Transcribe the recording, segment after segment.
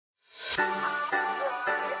Hey,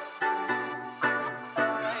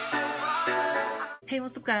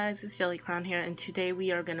 what's up guys, it's JellyCrown here, and today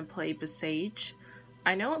we are gonna play Besiege.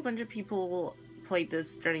 I know a bunch of people played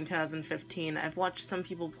this during 2015. I've watched some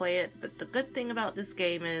people play it, but the good thing about this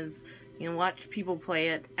game is you can watch people play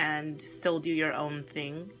it and still do your own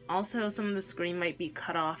thing. Also, some of the screen might be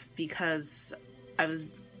cut off because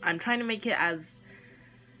I'm trying to make it as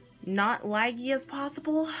not laggy as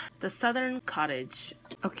possible. The Southern Cottage.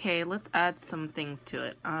 Okay, let's add some things to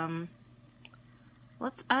it.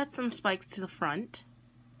 Let's add some spikes to the front.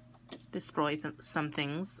 Destroy some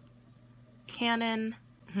things. Cannon.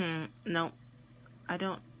 No. I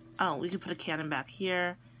don't. Oh, we could put a cannon back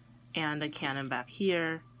here. And a cannon back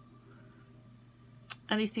here.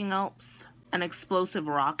 Anything else? An explosive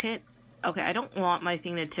rocket. Okay, I don't want my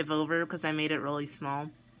thing to tip over because I made it really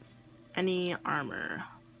small. Any armor?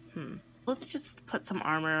 Let's just put some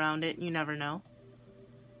armor around it. You never know.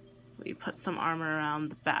 We put some armor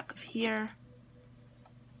around the back of here.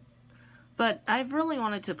 But I've really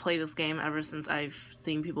wanted to play this game ever since I've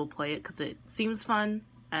seen people play it because it seems fun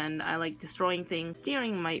and I like destroying things.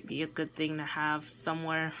 Steering might be a good thing to have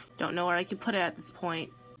somewhere. Don't know where I could put it at this point.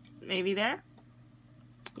 Maybe there?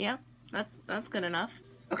 Yeah, that's good enough.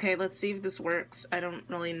 Okay, let's see if this works. I don't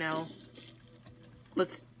really know.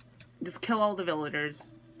 Let's just kill all the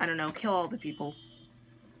villagers. I don't know, kill all the people.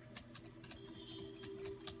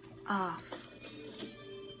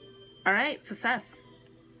 Alright, success.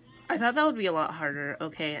 I thought that would be a lot harder.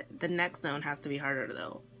 Okay, the next zone has to be harder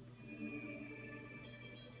though.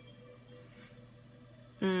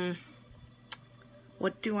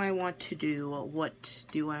 What do I want to do? What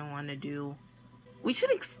do I want to do? We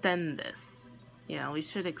should extend this. Yeah, we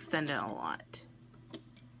should extend it a lot.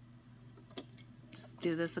 Just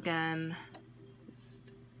do this again.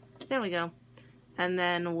 There we go. And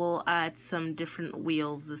then we'll add some different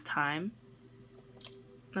wheels this time.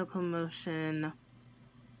 Locomotion.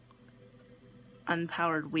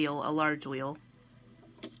 Unpowered wheel, a large wheel.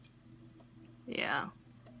 Yeah.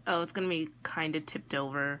 Oh, it's gonna be kind of tipped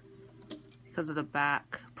over because of the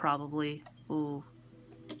back, probably. Ooh.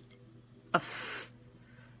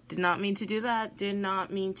 Did not mean to do that. Did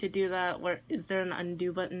not mean to do that. Where is there an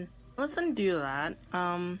undo button? Let's undo that.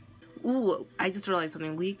 Ooh, I just realized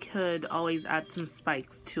something. We could always add some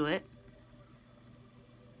spikes to it.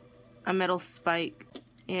 A metal spike.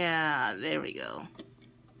 Yeah, there we go.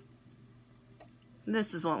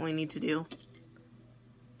 This is what we need to do.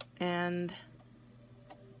 And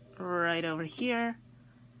right over here.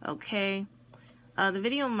 Okay. The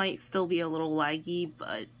video might still be a little laggy,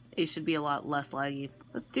 but it should be a lot less laggy.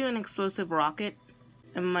 Let's do an explosive rocket.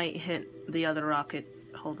 It might hit the other rockets.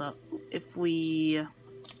 Hold up. If we...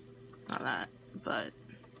 Not that, but...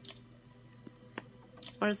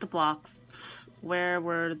 Where's the blocks? Where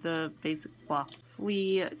were the basic blocks? If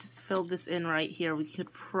we just filled this in right here, we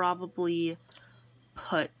could probably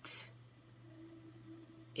put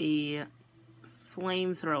a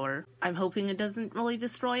flamethrower. I'm hoping it doesn't really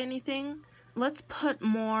destroy anything. Let's put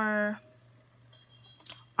more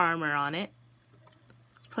armor on it.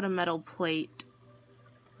 Let's put a metal plate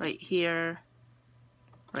right here,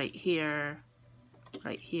 right here,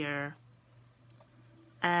 right here,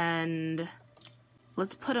 and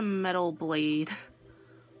let's put a metal blade.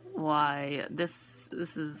 Why? This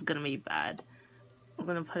is gonna be bad. We're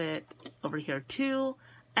gonna put it over here too,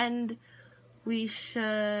 and we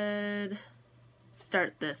should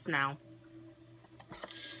start this now.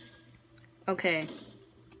 Okay.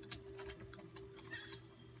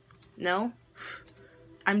 No?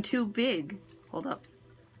 I'm too big. Hold up.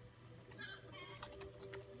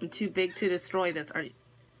 I'm too big to destroy this. Are you...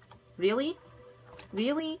 Really?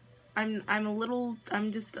 Really? I'm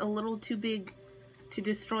just a little too big to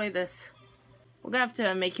destroy this. We're gonna have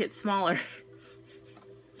to make it smaller.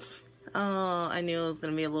 Oh, I knew it was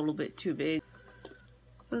gonna be a little bit too big.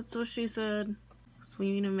 That's what she said. So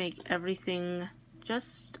we need to make everything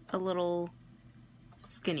just a little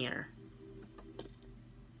skinnier.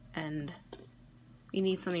 And we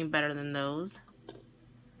need something better than those.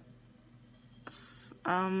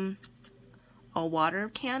 A water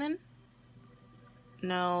cannon?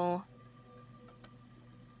 No.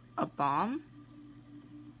 A bomb?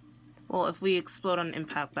 Well, if we explode on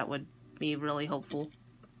impact, that would be really helpful.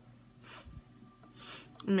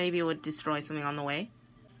 Maybe it would destroy something on the way.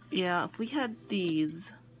 Yeah, if we had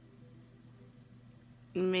these,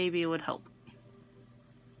 maybe it would help.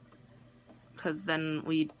 Because then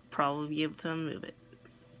we'd probably be able to move it.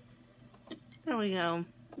 There we go.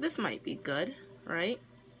 This might be good, right?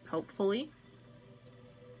 Hopefully.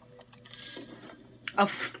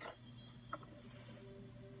 Oh.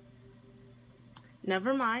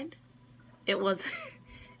 Never mind. It was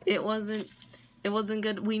it wasn't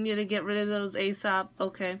good. We need to get rid of those ASAP.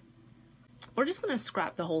 Okay. We're just gonna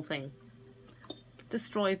scrap the whole thing. Let's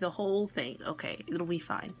destroy the whole thing. Okay, it'll be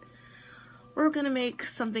fine. We're gonna make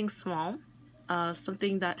something small.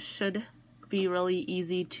 Something that should be really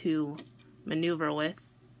easy to maneuver with.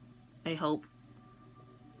 I hope.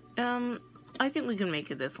 I think we can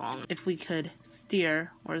make it this long. If we could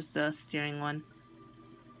steer. Where's the steering one?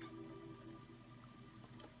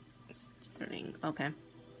 Steering. Okay.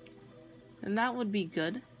 And that would be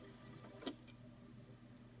good.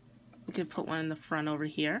 We could put one in the front over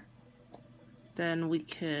here. Then we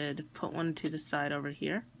could put one to the side over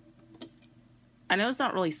here. I know it's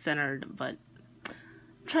not really centered, but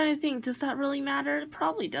I'm trying to think, does that really matter? It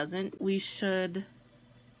probably doesn't. We should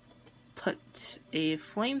put a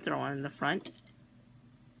flamethrower in the front.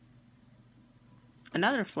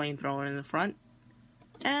 Another flamethrower in the front.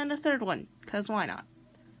 And a third one, because why not?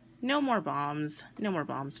 No more bombs. No more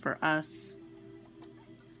bombs for us.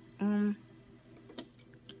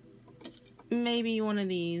 Maybe one of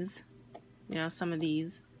these. You know, some of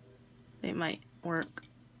these. They might work.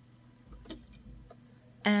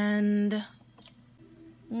 And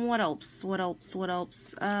what else? What else? What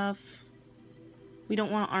else? We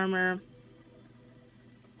don't want armor.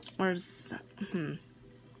 Where's... I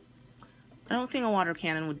don't think a water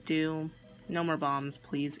cannon would do. No more bombs,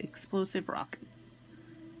 please. Explosive rockets.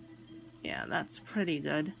 Yeah, that's pretty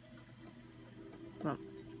good. Well,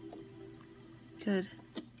 could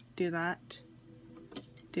do that.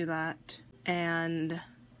 Do that. And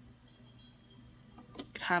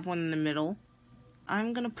could have one in the middle.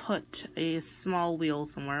 I'm gonna put a small wheel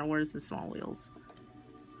somewhere. Where's the small wheels?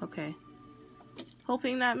 Okay.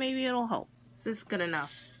 Hoping that maybe it'll help. Is this good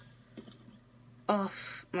enough? Oh,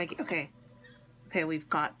 okay. Okay, we've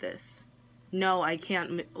got this. No, I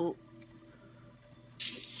can't. Oh.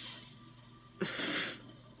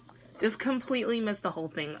 Just completely missed the whole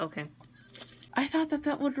thing. Okay. I thought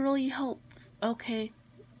that would really help. Okay.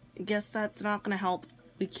 Guess that's not gonna help.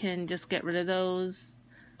 We can just get rid of those.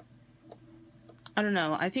 I don't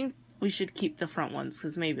know. I think we should keep the front ones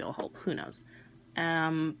because maybe it'll help. Who knows?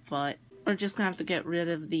 But we're just gonna have to get rid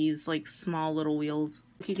of these like small little wheels.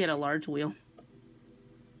 We could get a large wheel.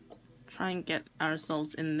 Try and get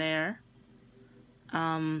ourselves in there.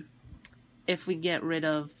 If we get rid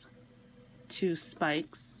of 2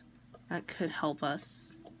 spikes, that could help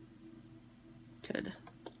us. Could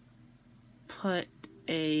put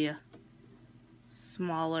a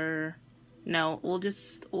smaller... No, we'll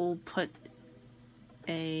put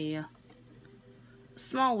a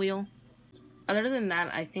small wheel. Other than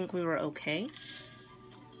that, I think we were okay.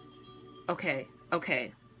 Okay,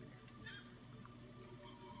 okay.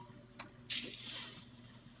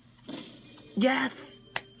 Yes!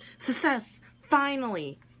 Success!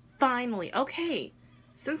 Finally! Finally! Okay!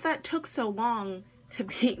 Since that took so long to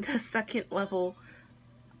beat the second level,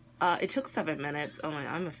 it took 7 minutes. Oh my,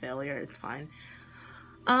 I'm a failure. It's fine.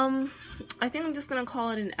 I think I'm just gonna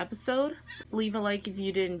call it an episode. Leave a like if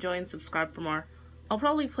you did enjoy and subscribe for more. I'll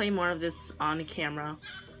probably play more of this on camera.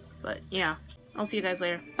 But yeah, I'll see you guys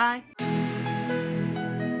later. Bye!